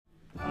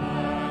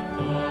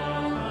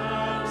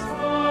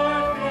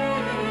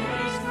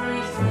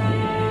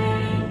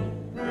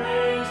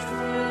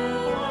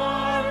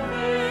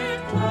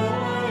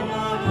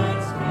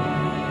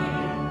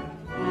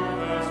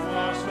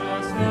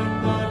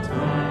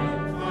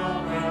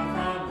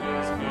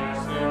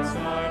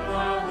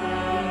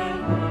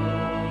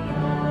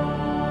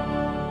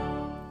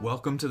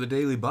Welcome to the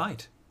Daily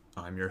Bite.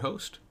 I'm your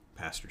host,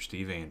 Pastor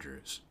Steve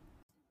Andrews.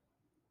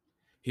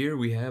 Here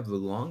we have the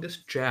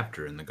longest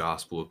chapter in the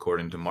Gospel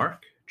according to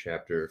Mark,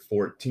 chapter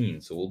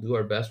 14. So we'll do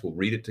our best. We'll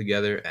read it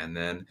together, and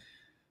then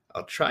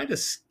I'll try to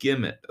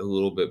skim it a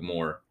little bit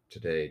more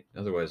today.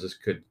 Otherwise,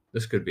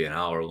 this could be an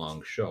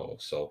hour-long show.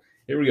 So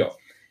here we go.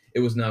 It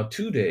was now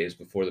 2 days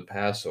before the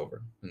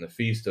Passover, and the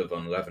feast of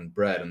unleavened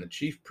bread, and the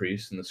chief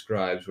priests and the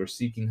scribes were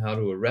seeking how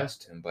to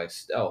arrest him by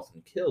stealth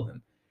and kill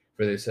him.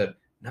 For they said,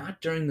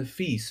 "Not during the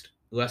feast,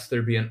 lest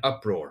there be an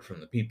uproar from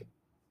the people."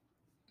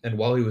 And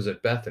while he was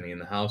at Bethany in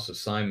the house of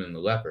Simon the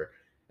leper,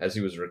 as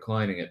he was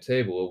reclining at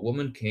table, a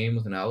woman came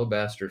with an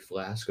alabaster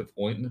flask of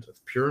ointment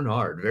of pure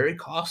nard, very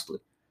costly,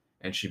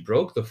 and she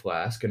broke the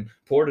flask and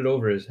poured it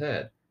over his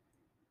head.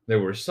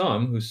 There were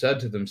some who said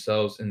to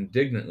themselves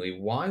indignantly,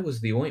 "Why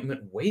was the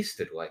ointment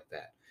wasted like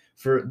that?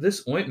 For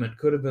this ointment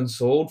could have been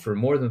sold for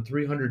more than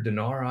 300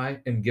 denarii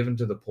and given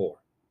to the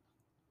poor."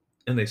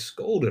 And they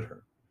scolded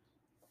her.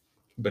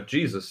 But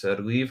Jesus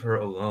said, "Leave her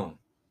alone.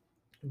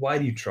 Why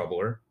do you trouble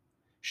her?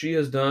 She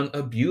has done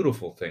a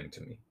beautiful thing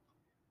to me.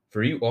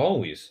 For you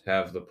always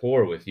have the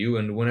poor with you,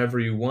 and whenever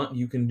you want,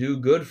 you can do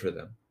good for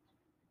them.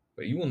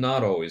 But you will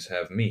not always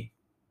have me.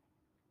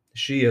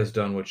 She has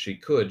done what she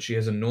could. She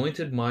has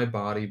anointed my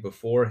body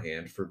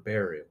beforehand for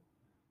burial.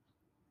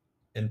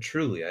 And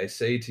truly, I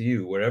say to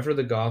you, wherever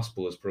the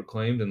gospel is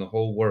proclaimed in the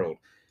whole world,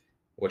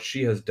 what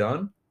she has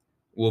done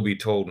will be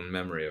told in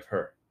memory of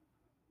her."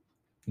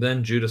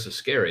 Then Judas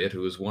Iscariot,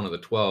 who was one of the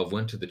 12,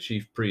 went to the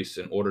chief priests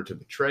in order to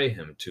betray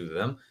him to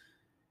them.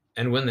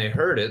 And when they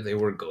heard it, they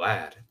were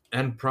glad,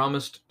 and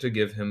promised to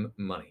give him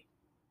money.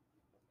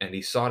 And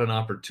he sought an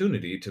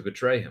opportunity to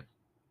betray him.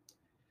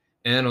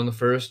 And on the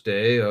first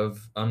day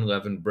of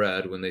unleavened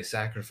bread, when they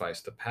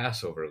sacrificed the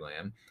Passover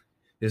lamb,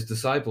 his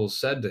disciples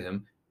said to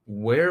him,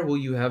 "Where will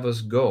you have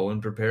us go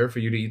and prepare for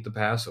you to eat the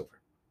Passover?"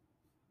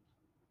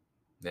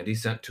 And he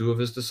sent 2 of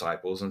his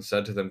disciples and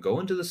said to them, "Go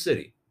into the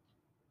city,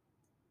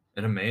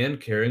 and a man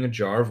carrying a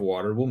jar of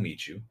water will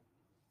meet you.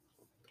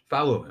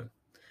 Follow him.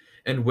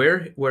 And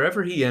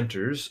wherever he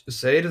enters,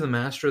 say to the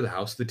master of the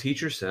house, 'The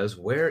teacher says,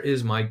 where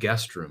is my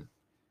guest room,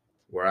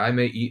 where I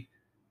may eat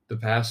the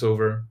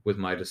Passover with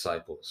my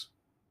disciples?'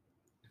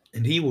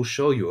 And he will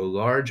show you a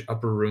large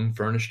upper room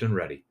furnished and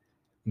ready.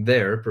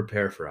 There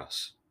prepare for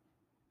us."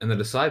 And the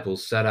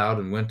disciples set out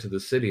and went to the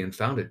city and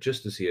found it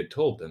just as he had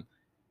told them,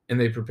 and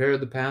they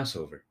prepared the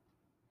Passover.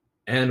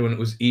 And when it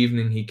was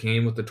evening, he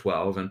came with the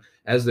 12, and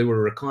as they were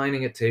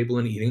reclining at table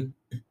and eating,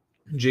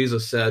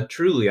 Jesus said,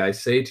 "Truly I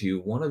say to you,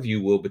 one of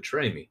you will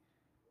betray me,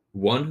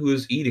 one who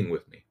is eating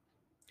with me."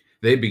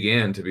 They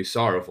began to be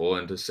sorrowful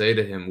and to say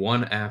to him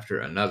one after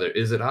another,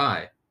 "Is it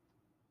I?"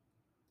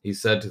 He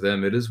said to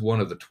them, "It is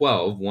one of the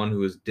 12, one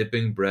who is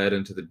dipping bread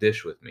into the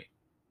dish with me.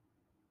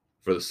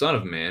 For the Son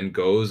of Man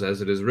goes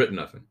as it is written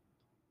of him.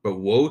 But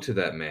woe to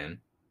that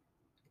man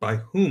by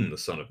whom the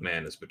Son of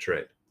Man is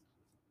betrayed.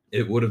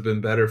 It would have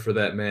been better for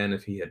that man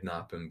if he had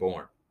not been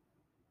born."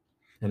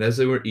 And as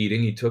they were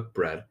eating, he took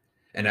bread,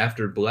 and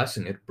after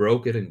blessing it,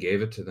 broke it and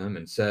gave it to them,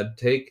 and said,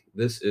 "Take,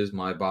 this is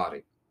my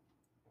body."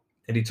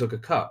 And he took a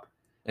cup,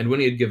 and when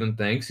he had given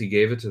thanks, he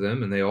gave it to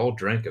them, and they all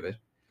drank of it.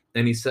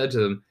 And he said to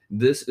them,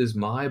 "This is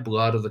my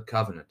blood of the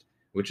covenant,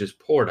 which is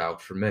poured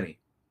out for many.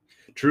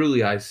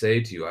 Truly I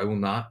say to you, I will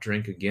not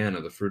drink again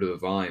of the fruit of the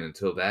vine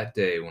until that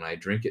day when I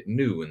drink it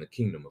new in the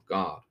kingdom of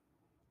God."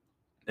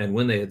 And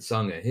when they had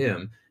sung a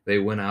hymn, they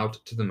went out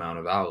to the Mount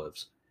of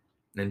Olives.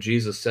 And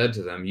Jesus said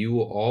to them, "You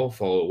will all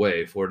fall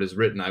away, for it is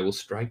written, I will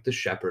strike the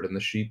shepherd, and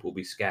the sheep will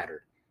be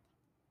scattered.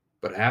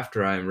 But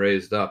after I am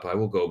raised up, I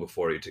will go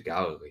before you to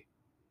Galilee."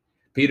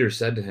 Peter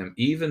said to him,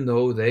 "Even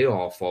though they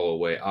all fall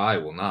away, I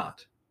will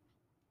not."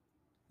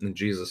 And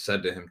Jesus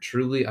said to him,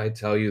 "Truly I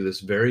tell you, this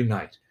very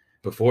night,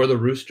 before the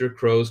rooster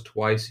crows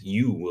twice,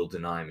 you will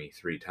deny me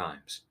 3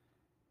 times.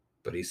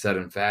 But he said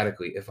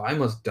emphatically, "If I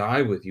must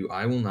die with you,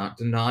 I will not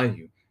deny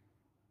you."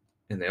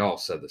 And they all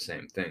said the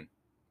same thing.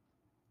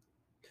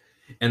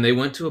 And they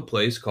went to a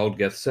place called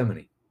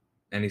Gethsemane.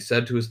 And he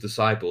said to his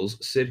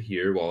disciples, "Sit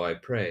here while I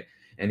pray."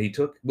 And he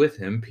took with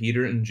him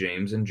Peter and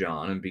James and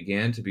John, and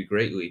began to be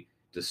greatly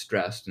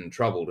distressed and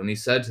troubled. And he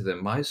said to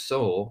them, "My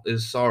soul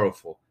is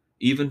sorrowful,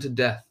 even to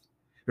death.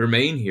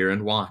 Remain here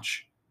and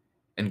watch."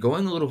 And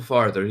going a little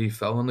farther, he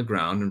fell on the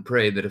ground and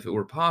prayed that if it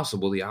were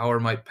possible, the hour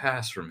might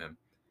pass from him.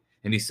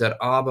 And he said,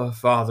 "Abba,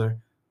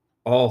 Father,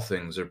 all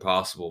things are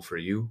possible for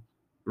you.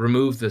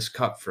 Remove this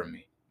cup from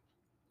me.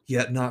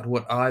 Yet not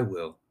what I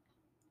will,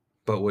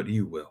 but what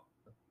you will."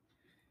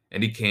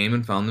 And he came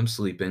and found them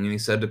sleeping, and he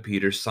said to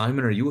Peter,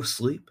 "Simon, are you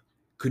asleep?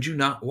 Could you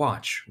not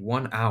watch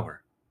 1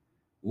 hour?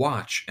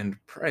 Watch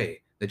and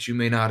pray, that you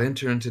may not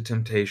enter into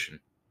temptation.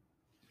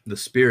 The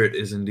spirit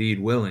is indeed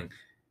willing,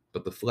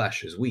 but the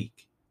flesh is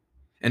weak."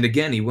 And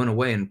again he went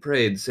away and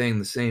prayed, saying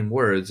the same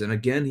words. And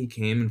again he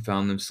came and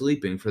found them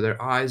sleeping, for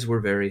their eyes were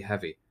very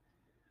heavy,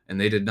 and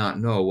they did not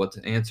know what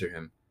to answer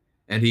him.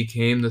 And he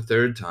came the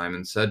third time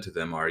and said to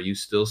them, "Are you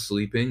still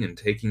sleeping and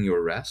taking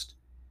your rest?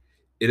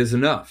 It is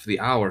enough, the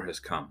hour has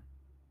come.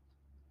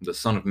 The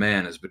Son of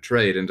Man is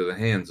betrayed into the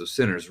hands of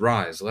sinners.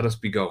 Rise, let us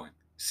be going.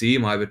 See,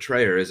 my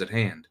betrayer is at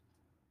hand."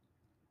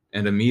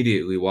 And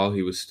immediately while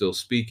he was still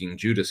speaking,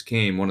 Judas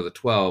came, one of the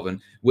 12,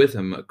 and with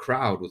him a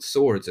crowd with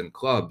swords and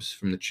clubs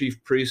from the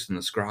chief priests and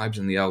the scribes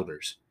and the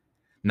elders.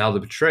 Now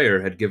the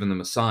betrayer had given them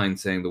a sign,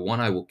 saying, "The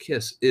one I will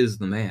kiss is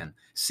the man.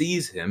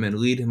 Seize him and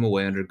lead him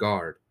away under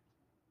guard."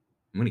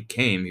 And when he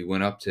came, he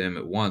went up to him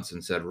at once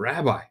and said,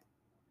 "Rabbi,"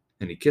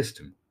 and he kissed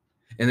him.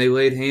 And they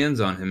laid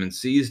hands on him and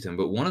seized him.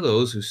 But one of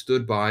those who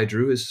stood by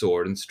drew his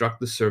sword and struck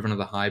the servant of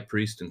the high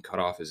priest and cut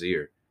off his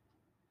ear.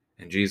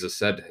 And Jesus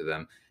said to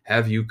them,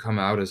 "Have you come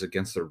out as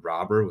against a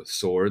robber with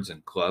swords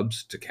and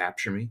clubs to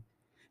capture me?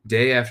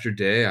 Day after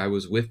day I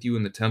was with you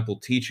in the temple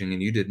teaching,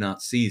 and you did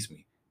not seize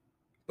me.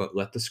 But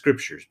let the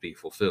scriptures be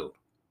fulfilled."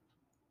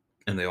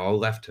 And they all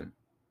left him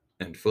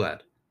and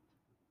fled.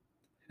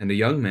 And a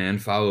young man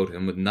followed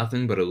him with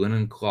nothing but a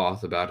linen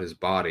cloth about his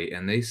body,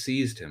 and they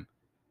seized him.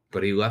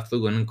 But he left the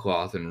linen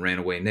cloth and ran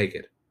away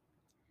naked.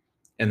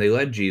 And they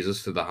led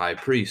Jesus to the high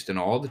priest, and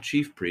all the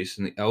chief priests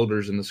and the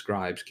elders and the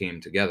scribes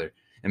came together.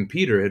 And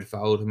Peter had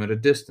followed him at a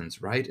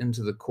distance, right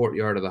into the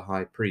courtyard of the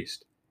high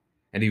priest.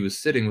 And he was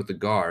sitting with the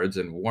guards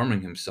and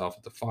warming himself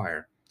at the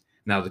fire.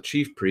 Now the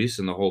chief priests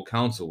and the whole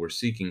council were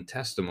seeking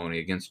testimony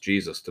against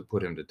Jesus to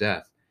put him to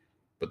death,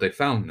 but they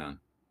found none.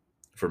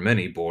 For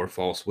many bore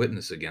false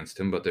witness against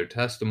him, but their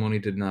testimony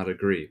did not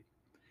agree.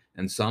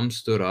 And some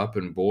stood up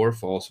and bore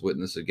false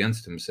witness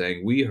against him,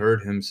 saying, "We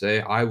heard him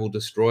say, 'I will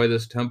destroy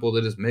this temple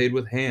that is made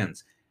with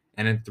hands,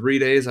 and in 3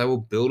 days I will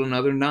build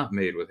another not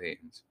made with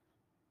hands.'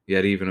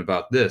 Yet even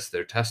about this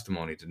their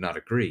testimony did not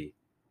agree.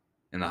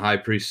 And the high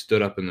priest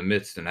stood up in the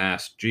midst and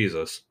asked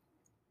Jesus,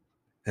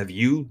 'Have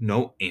you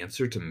no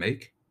answer to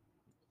make?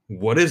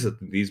 What is it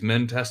that these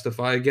men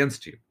testify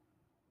against you?'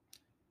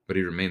 But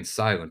he remained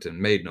silent and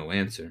made no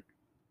answer.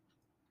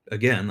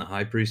 Again the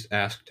high priest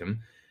asked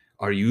him,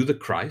 'Are you the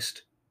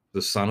Christ,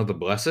 the Son of the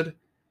Blessed?'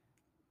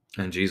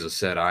 And Jesus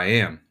said, 'I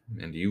am,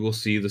 and you will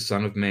see the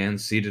Son of Man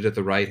seated at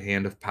the right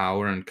hand of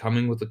power and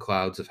coming with the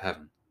clouds of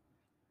heaven.'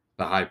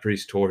 The high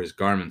priest tore his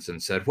garments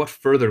and said, 'What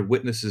further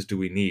witnesses do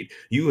we need?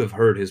 You have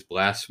heard his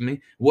blasphemy.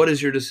 What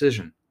is your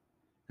decision?'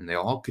 And they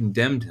all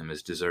condemned him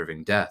as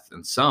deserving death,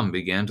 and some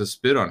began to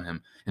spit on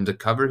him, and to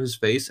cover his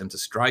face, and to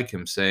strike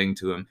him, saying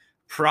to him,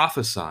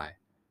 'Prophesy!'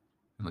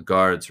 And the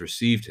guards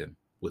received him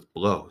with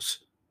blows.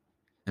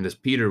 And as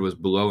Peter was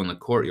below in the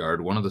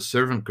courtyard, one of the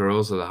servant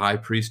girls of the high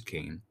priest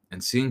came,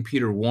 and seeing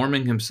Peter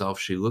warming himself,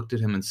 she looked at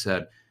him and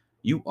said,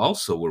 'You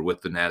also were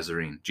with the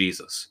Nazarene,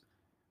 Jesus.'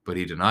 But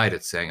he denied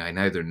it, saying, 'I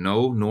neither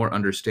know nor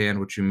understand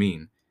what you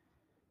mean.'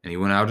 And he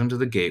went out into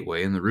the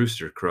gateway, and the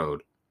rooster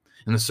crowed.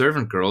 And the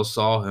servant girls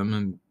saw him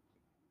and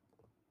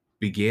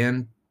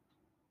began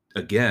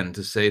again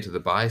to say to the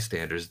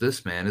bystanders,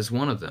 'This man is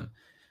one of them.'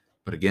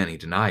 But again he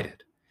denied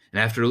it. And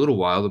after a little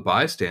while the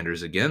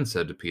bystanders again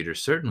said to Peter,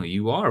 'Certainly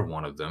you are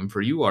one of them,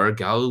 for you are a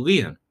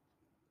Galilean.'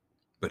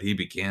 But he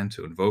began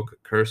to invoke a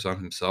curse on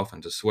himself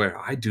and to swear,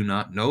 'I do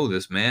not know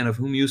this man of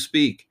whom you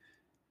speak.'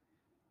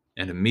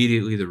 And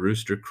immediately the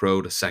rooster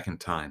crowed a second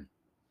time.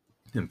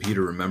 And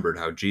Peter remembered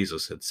how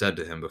Jesus had said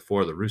to him,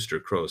 'Before the rooster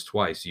crows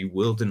twice, you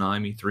will deny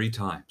me 3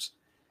 times.'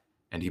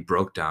 And he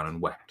broke down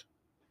and wept.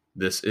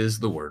 This is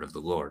the word of the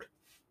Lord.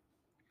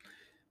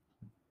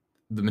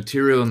 The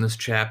material in this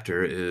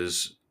chapter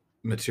is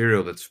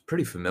material that's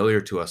pretty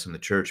familiar to us in the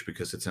church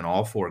because it's in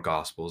all 4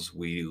 Gospels.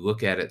 We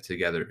look at it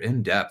together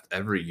in depth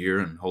every year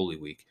in Holy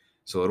Week,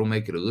 so it'll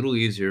make it a little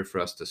easier for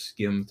us to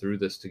skim through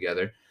this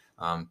together.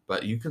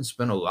 But you can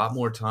spend a lot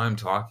more time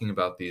talking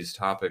about these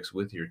topics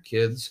with your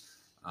kids.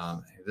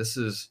 This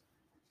is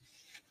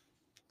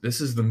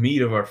the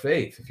meat of our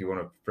faith, if you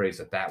want to phrase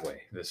it that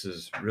way. This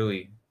is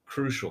really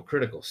crucial,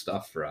 critical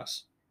stuff for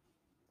us.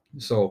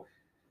 So,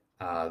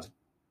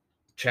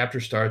 chapter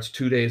starts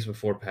 2 days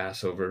before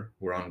Passover.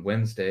 We're on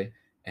Wednesday,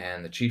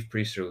 and the chief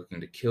priests are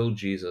looking to kill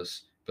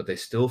Jesus, but they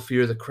still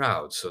fear the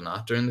crowd, so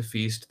not during the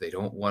feast. They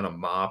don't want a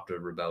mob to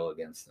rebel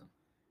against them.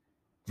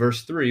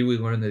 Verse 3, we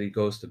learn that he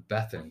goes to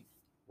Bethany.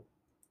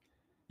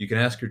 You can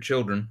ask your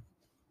children,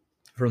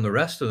 from the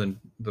rest of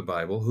the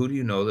Bible, who do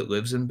you know that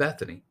lives in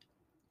Bethany?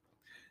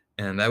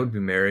 And that would be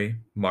Mary,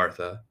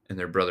 Martha, and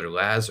their brother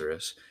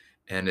Lazarus.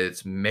 And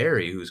it's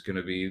Mary who's going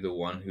to be the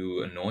one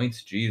who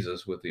anoints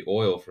Jesus with the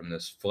oil from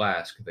this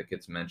flask that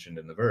gets mentioned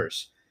in the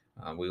verse.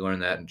 We learn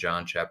that in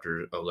John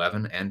chapter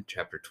 11 and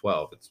chapter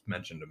 12. It's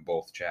mentioned in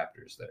both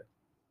chapters there.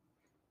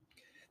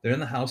 They're in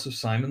the house of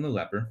Simon the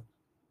leper.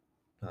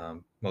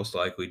 Most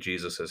likely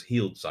Jesus has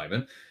healed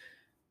Simon.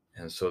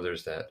 And so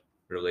there's that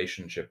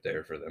relationship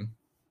there for them.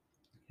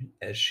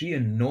 As she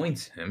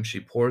anoints him,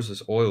 she pours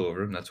this oil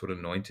over him. That's what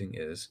anointing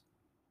is.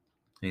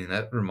 And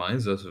that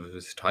reminds us of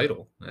his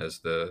title, as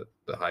the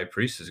high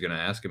priest is going to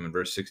ask him in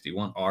verse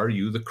 61, "Are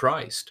you the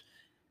Christ?"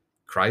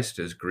 Christ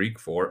is Greek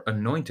for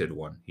anointed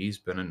one. He's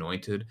been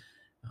anointed,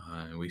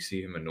 and we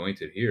see him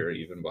anointed here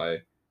even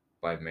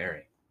by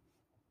Mary.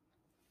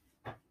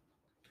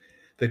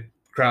 The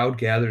crowd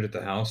gathered at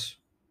the house,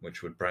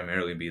 which would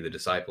primarily be the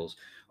disciples,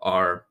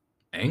 are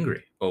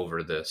angry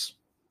over this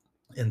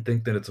and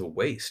think that it's a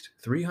waste.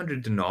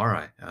 300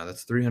 denarii,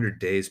 that's 300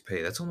 days'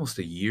 pay. That's almost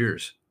a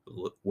year's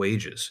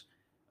wages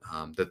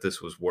that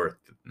this was worth.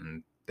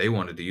 And they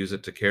wanted to use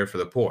it to care for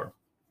the poor.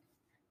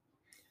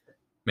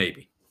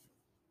 Maybe.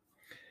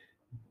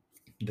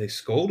 They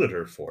scolded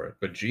her for it,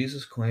 but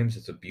Jesus claims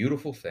it's a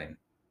beautiful thing.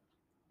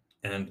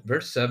 And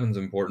verse 7 is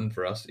important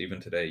for us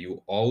even today. You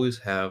will always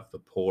have the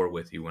poor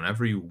with you.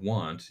 Whenever you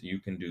want, you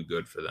can do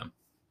good for them.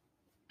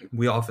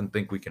 We often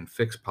think we can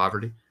fix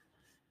poverty.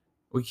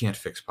 We can't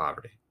fix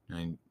poverty. I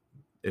mean,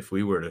 if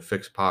we were to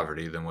fix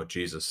poverty, then what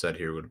Jesus said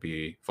here would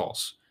be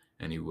false,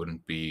 and he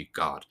wouldn't be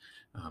God,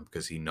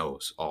 because he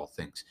knows all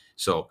things.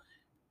 So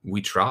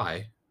we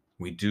try,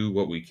 we do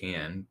what we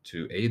can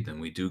to aid them.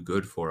 We do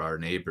good for our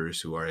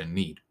neighbors who are in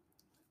need,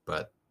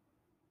 but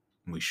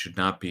we should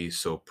not be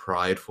so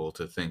prideful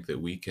to think that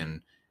we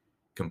can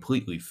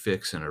completely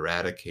fix and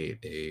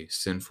eradicate a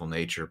sinful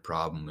nature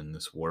problem in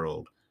this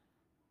world,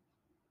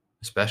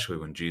 especially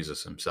when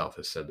Jesus himself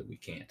has said that we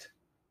can't.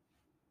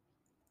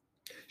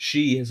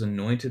 She has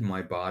anointed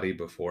my body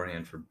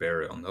beforehand for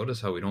burial.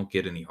 Notice how we don't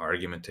get any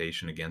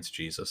argumentation against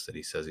Jesus that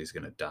he says he's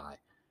going to die.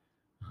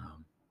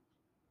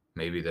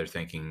 Maybe they're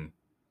thinking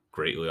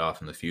greatly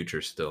off in the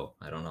future still.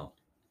 I don't know.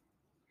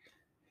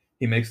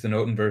 He makes the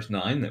note in verse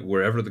 9 that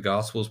wherever the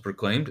gospel is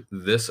proclaimed,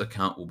 this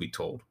account will be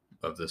told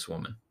of this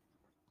woman.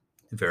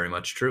 Very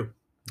much true,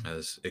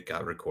 as it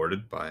got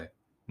recorded by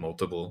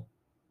multiple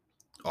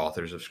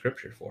authors of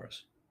Scripture for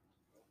us.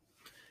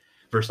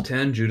 Verse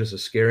 10, Judas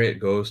Iscariot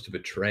goes to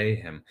betray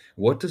him.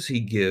 What does he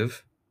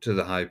give to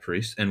the high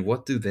priest, and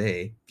what do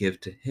they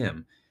give to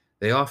him?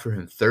 They offer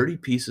him 30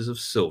 pieces of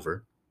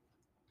silver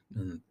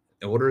in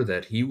order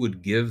that he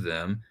would give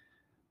them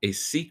a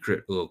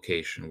secret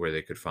location where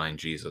they could find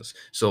Jesus.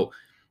 So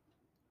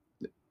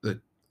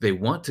they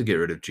want to get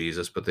rid of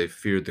Jesus, but they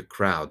feared the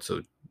crowd.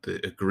 So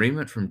the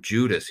agreement from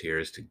Judas here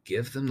is to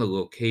give them the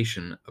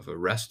location of a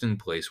resting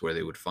place where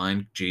they would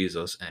find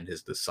Jesus and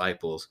his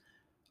disciples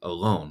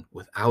alone,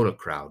 without a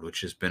crowd,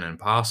 which has been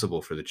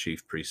impossible for the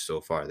chief priests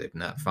so far. They've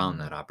not found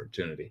that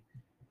opportunity.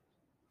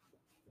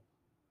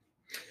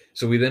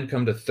 So we then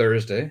come to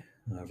Thursday,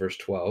 verse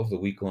 12, the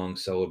week-long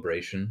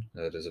celebration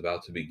that is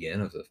about to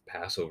begin of the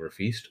Passover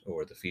feast,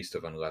 or the Feast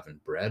of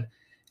Unleavened Bread.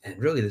 And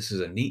really, this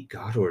is a neat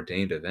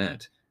God-ordained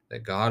event, that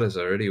God has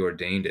already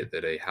ordained it,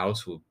 that a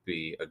house will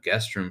be a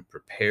guest room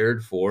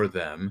prepared for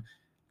them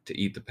to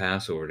eat the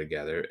Passover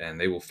together, and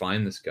they will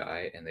find this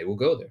guy, and they will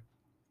go there.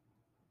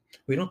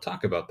 We don't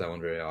talk about that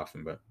one very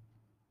often, but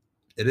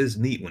it is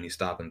neat when you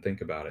stop and think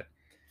about it.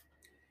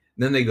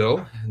 Then they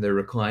go, they're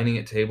reclining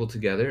at table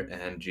together,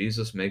 and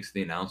Jesus makes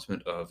the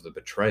announcement of the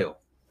betrayal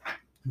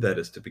that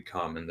is to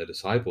become, and the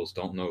disciples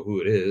don't know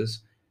who it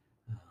is,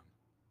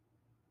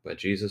 but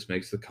Jesus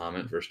makes the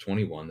comment, verse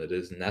 21, that it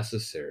is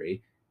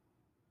necessary,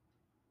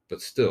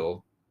 but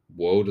still,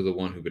 woe to the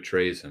one who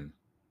betrays him.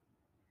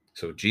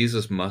 So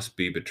Jesus must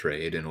be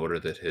betrayed in order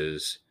that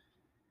his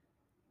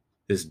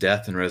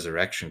death and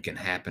resurrection can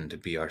happen to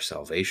be our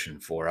salvation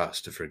for us,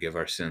 to forgive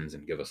our sins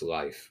and give us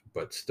life.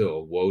 But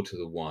still, woe to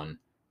the one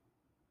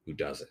who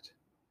does it.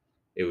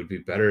 It would be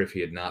better if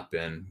he had not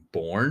been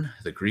born.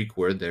 The Greek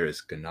word there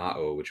is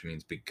ganao, which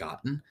means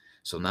begotten.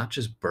 So not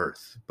just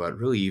birth, but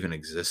really even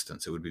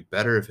existence. It would be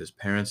better if his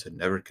parents had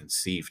never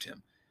conceived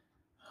him.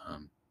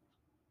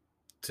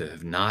 To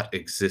have not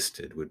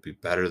existed would be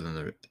better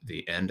than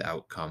the end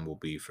outcome will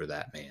be for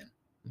that man,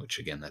 which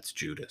again, that's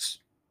Judas.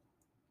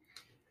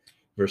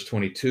 Verse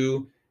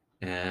 22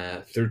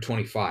 through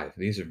 25.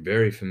 These are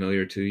very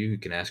familiar to you. You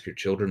can ask your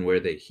children where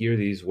they hear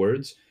these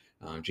words.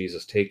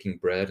 Jesus taking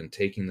bread and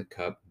taking the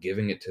cup,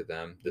 giving it to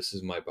them. This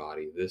is my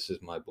body. This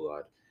is my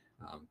blood.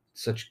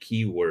 Such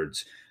key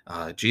words.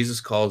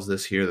 Jesus calls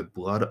this here the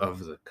blood of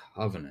the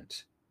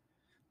covenant.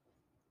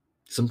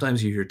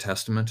 Sometimes you hear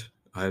testament.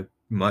 I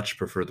much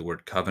prefer the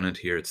word covenant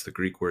here. It's the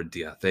Greek word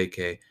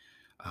diatheke,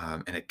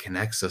 and it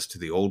connects us to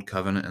the Old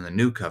Covenant and the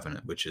New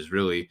Covenant, which is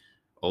really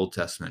Old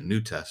Testament,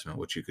 New Testament,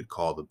 which you could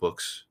call the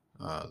books,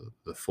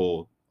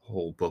 the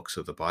whole books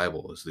of the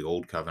Bible is the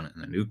Old Covenant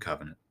and the New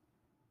Covenant.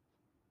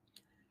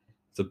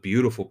 It's a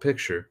beautiful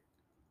picture,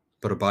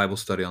 but a Bible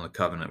study on the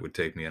covenant would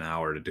take me an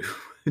hour to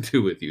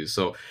do with you.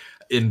 So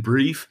in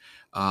brief,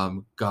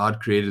 God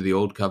created the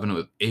Old Covenant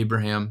with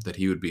Abraham, that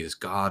he would be his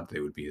God, they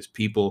would be his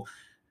people,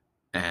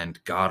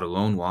 and God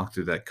alone walked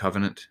through that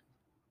covenant,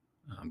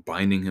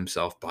 binding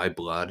himself by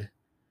blood.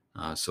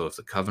 So if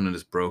the covenant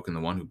is broken, the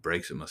one who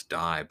breaks it must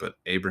die, but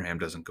Abraham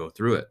doesn't go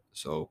through it.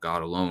 So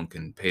God alone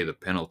can pay the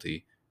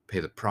penalty, pay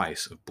the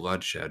price of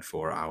bloodshed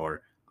for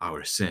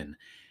our sin.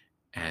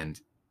 And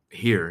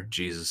here,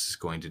 Jesus is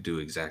going to do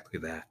exactly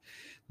that.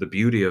 The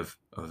beauty of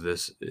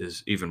this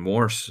is even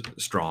more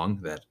strong,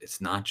 that it's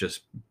not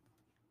just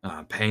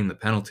paying the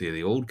penalty of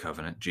the old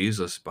covenant.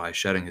 Jesus, by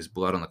shedding his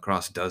blood on the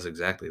cross, does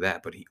exactly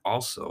that, but he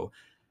also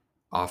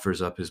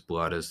offers up his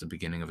blood as the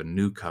beginning of a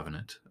new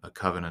covenant, a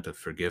covenant of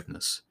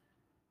forgiveness,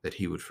 that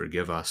he would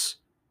forgive us,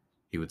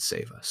 he would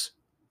save us.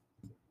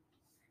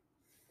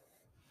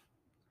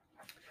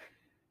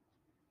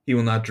 He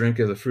will not drink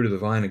of the fruit of the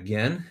vine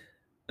again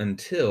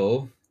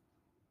until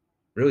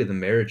really the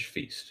marriage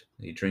feast.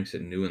 He drinks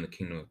it new in the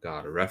kingdom of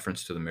God, a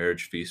reference to the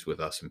marriage feast with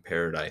us in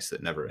paradise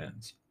that never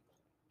ends.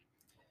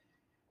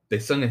 They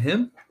sung a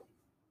hymn.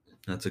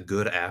 That's a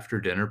good after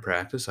dinner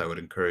practice I would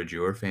encourage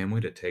your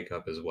family to take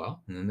up as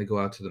well. And then they go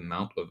out to the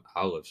Mount of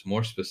Olives.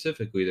 More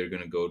specifically, they're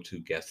going to go to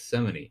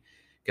Gethsemane.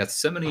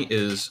 Gethsemane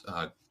is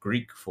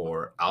Greek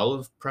for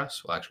olive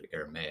press, well, actually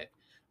Aramaic.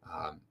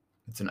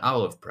 It's an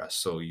olive press.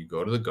 So you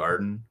go to the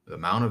garden, the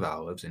Mount of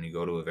Olives, and you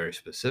go to a very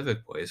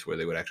specific place where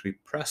they would actually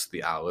press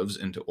the olives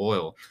into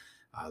oil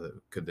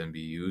that could then be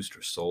used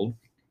or sold.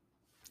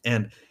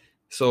 And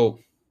so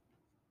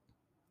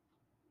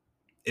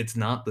it's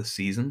not the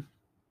season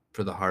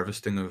for the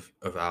harvesting of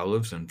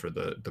olives and for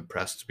the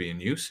press to be in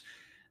use.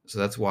 So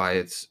that's why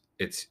it's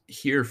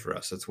here for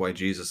us. That's why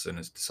Jesus and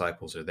his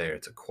disciples are there.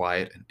 It's a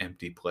quiet and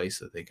empty place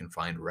that they can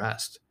find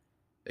rest.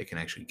 They can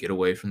actually get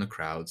away from the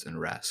crowds and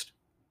rest.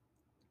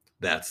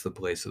 That's the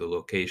place of the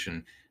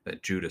location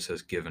that Judas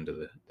has given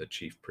to the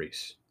chief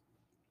priests.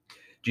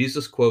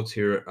 Jesus quotes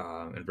here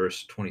in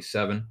verse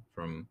 27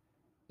 from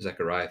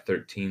Zechariah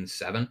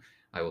 13:7,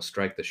 "I will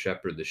strike the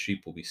shepherd, the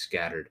sheep will be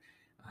scattered."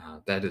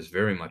 That is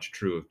very much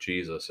true of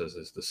Jesus as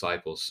his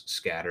disciples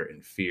scatter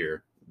in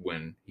fear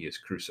when he is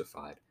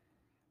crucified.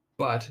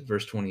 But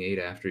verse 28,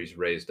 after he's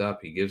raised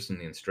up, he gives them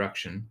the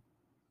instruction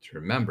to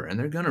remember, and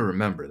they're going to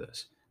remember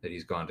this, that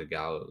he's gone to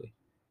Galilee.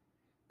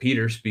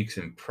 Peter speaks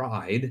in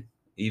pride,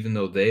 even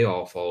though they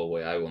all fall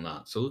away, I will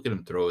not. So look at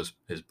him throw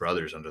his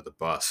brothers under the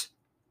bus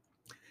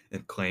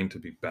and claim to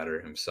be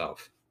better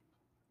himself.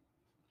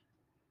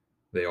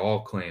 They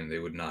all claim they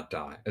would not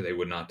die, they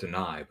would not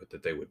deny, but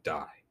that they would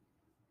die.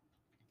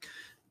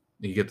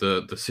 You get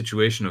the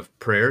situation of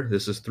prayer.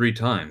 This is 3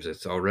 times.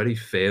 It's already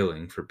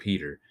failing for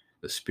Peter.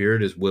 The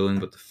spirit is willing,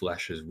 but the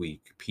flesh is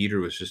weak. Peter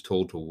was just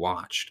told to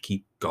watch,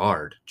 keep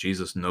guard.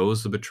 Jesus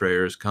knows the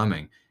betrayer is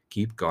coming.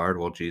 Keep guard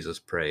while Jesus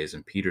prays,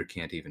 and Peter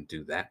can't even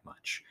do that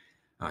much.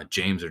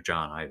 James or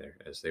John either,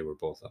 as they were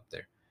both up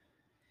there.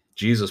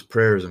 Jesus'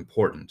 prayer is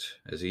important,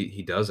 as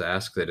he does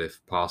ask that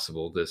if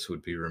possible this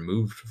would be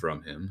removed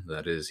from him.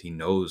 That is, he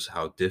knows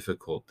how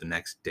difficult the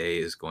next day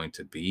is going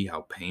to be,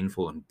 how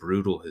painful and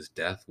brutal his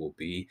death will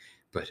be.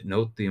 But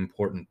note the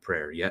important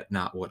prayer, "Yet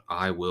not what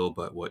I will,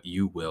 but what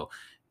you will."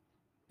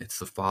 It's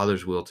the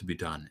Father's will to be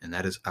done, and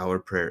that is our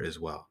prayer as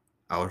well.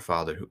 Our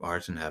Father who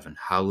art in heaven,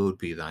 hallowed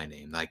be thy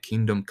name. Thy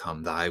kingdom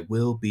come, thy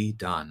will be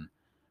done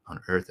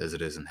on earth as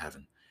it is in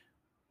heaven.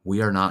 We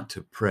are not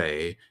to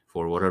pray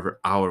for whatever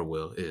our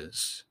will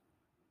is.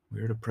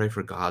 We are to pray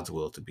for God's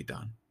will to be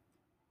done.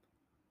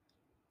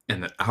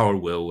 And that our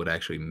will would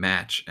actually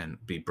match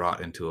and be brought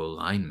into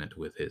alignment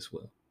with his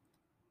will.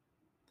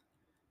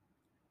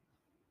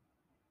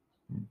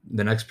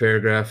 The next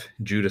paragraph,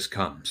 Judas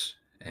comes,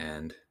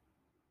 and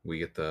we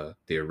get the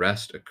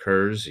arrest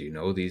occurs. You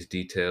know these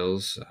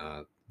details.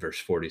 Verse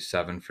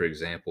 47, for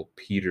example,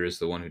 Peter is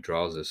the one who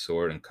draws his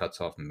sword and cuts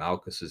off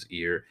Malchus's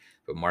ear,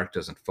 but Mark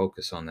doesn't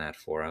focus on that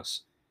for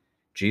us.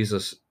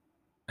 Jesus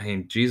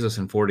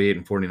in 48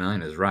 and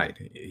 49 is right.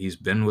 He's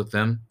been with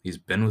them. He's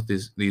been with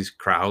these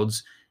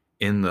crowds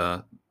in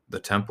the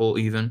temple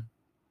even,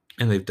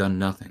 and they've done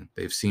nothing.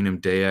 They've seen him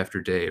day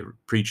after day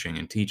preaching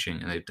and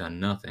teaching, and they've done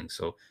nothing.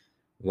 So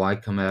why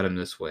come at him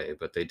this way?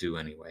 But they do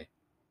anyway.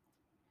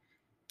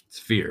 It's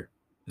fear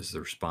is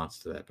the response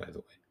to that, by the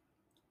way.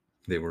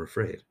 They were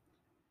afraid.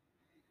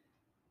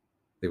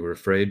 They were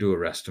afraid to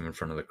arrest him in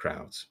front of the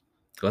crowds.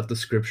 Let the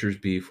scriptures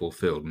be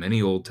fulfilled.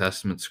 Many Old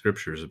Testament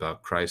scriptures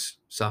about Christ's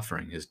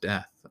suffering, his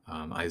death.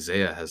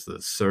 Isaiah has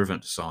the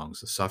servant songs,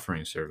 the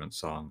suffering servant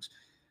songs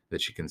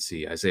that you can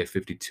see. Isaiah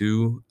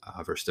 52,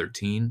 verse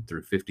 13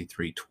 through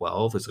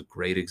 53:12 is a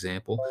great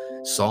example.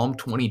 Psalm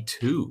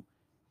 22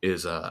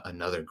 is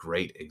another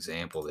great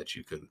example that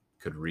you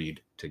could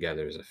read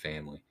together as a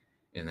family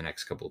in the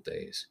next couple of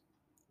days.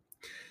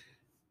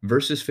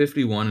 Verses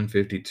 51 and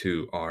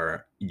 52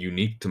 are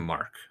unique to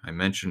Mark. I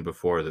mentioned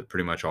before that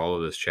pretty much all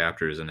of this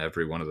chapter is in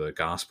every one of the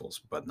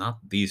Gospels, but not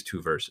these 2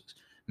 verses.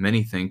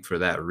 Many think for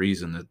that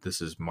reason that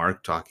this is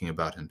Mark talking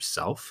about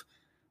himself,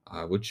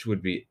 which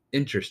would be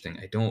interesting.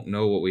 I don't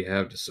know what we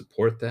have to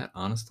support that,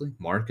 honestly.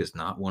 Mark is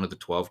not one of the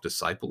 12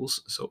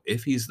 disciples, so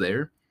if he's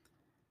there,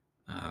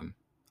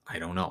 I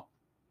don't know.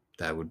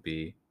 That would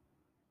be,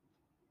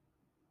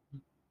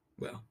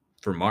 well,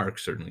 for Mark,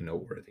 certainly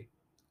noteworthy.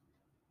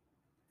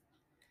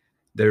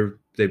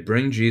 They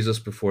bring Jesus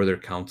before their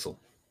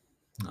council.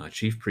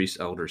 Chief priests,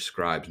 elders,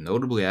 scribes.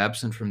 Notably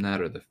absent from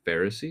that are the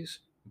Pharisees,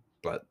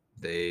 but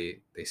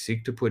they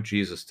seek to put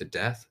Jesus to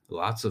death.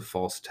 Lots of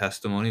false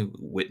testimony,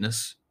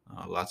 witness,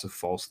 lots of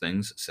false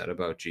things said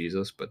about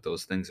Jesus, but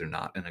those things are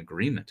not in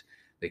agreement.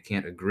 They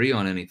can't agree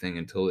on anything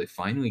until they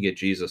finally get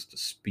Jesus to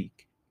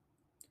speak.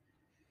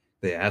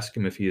 They ask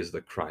him if he is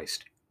the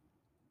Christ,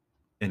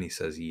 and he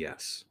says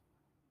yes.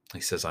 He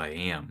says, I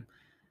am,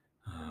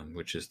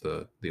 which is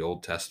the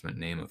Old Testament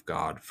name of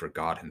God for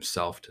God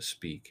himself to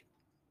speak.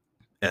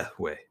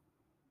 Ehwe,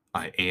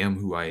 I am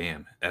who I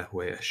am.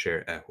 Ehwe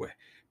asher ehwe.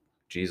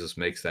 Jesus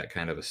makes that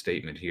kind of a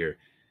statement here.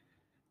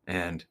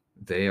 And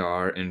they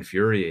are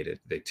infuriated.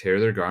 They tear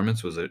their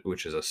garments,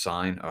 which is a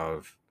sign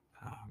of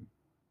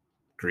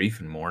grief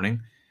and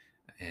mourning.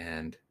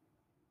 And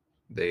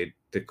they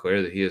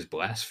declare that he has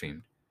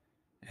blasphemed,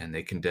 and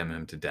they condemn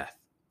him to death.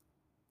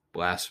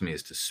 Blasphemy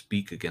is to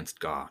speak against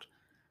God.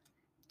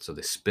 So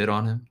they spit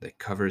on him, they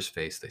cover his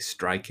face, they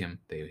strike him,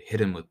 they hit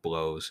him with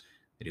blows,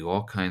 they do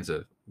all kinds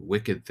of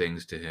wicked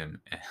things to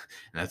him. And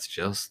that's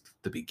just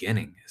the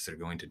beginning, as they're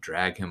going to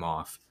drag him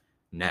off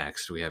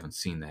next. We haven't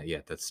seen that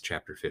yet. That's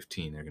chapter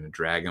 15. They're going to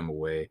drag him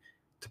away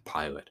to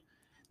Pilate.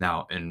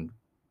 Now, in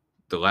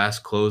the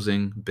last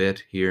closing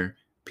bit here,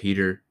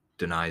 Peter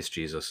denies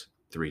Jesus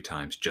 3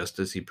 times, just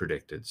as he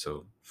predicted.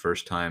 So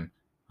first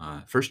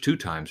 2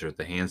 times are at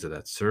the hands of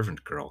that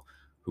servant girl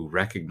who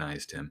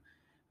recognized him.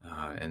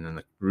 And then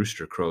the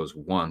rooster crows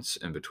once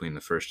in between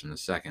the first and the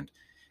second.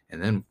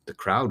 And then the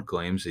crowd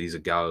claims that he's a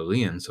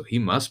Galilean, so he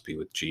must be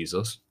with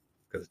Jesus,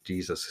 because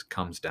Jesus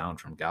comes down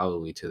from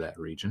Galilee to that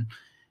region.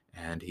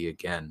 And he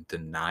again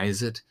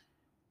denies it.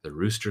 The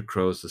rooster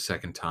crows the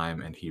second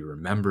time, and he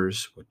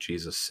remembers what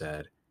Jesus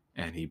said,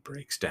 and he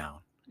breaks down,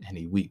 and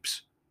he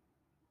weeps.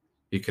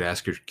 You could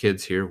ask your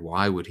kids here,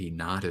 why would he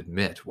not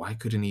admit? Why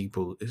couldn't he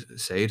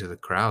say to the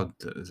crowd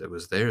that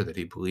was there that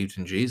he believed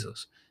in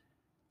Jesus?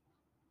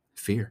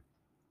 Fear.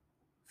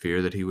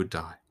 Fear that he would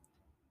die,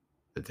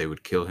 that they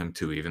would kill him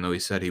too. Even though he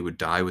said he would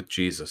die with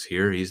Jesus,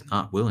 here he's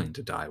not willing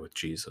to die with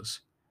Jesus.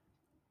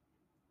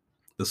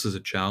 This is a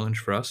challenge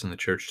for us in the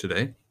church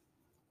today.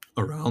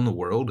 Around the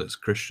world, as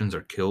Christians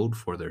are killed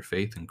for their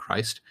faith in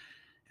Christ,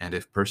 and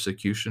if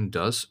persecution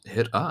does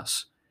hit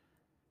us,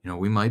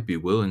 we might be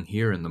willing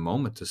here in the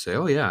moment to say,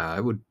 oh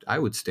yeah, I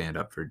would stand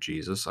up for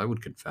Jesus. I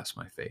would confess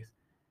my faith.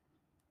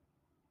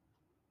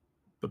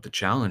 But the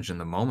challenge in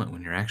the moment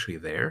when you're actually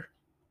there,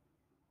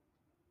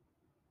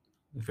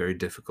 a very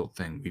difficult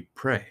thing. We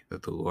pray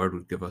that the Lord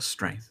would give us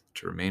strength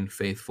to remain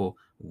faithful,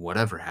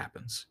 whatever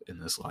happens in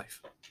this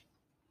life.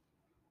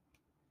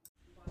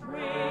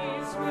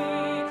 Praise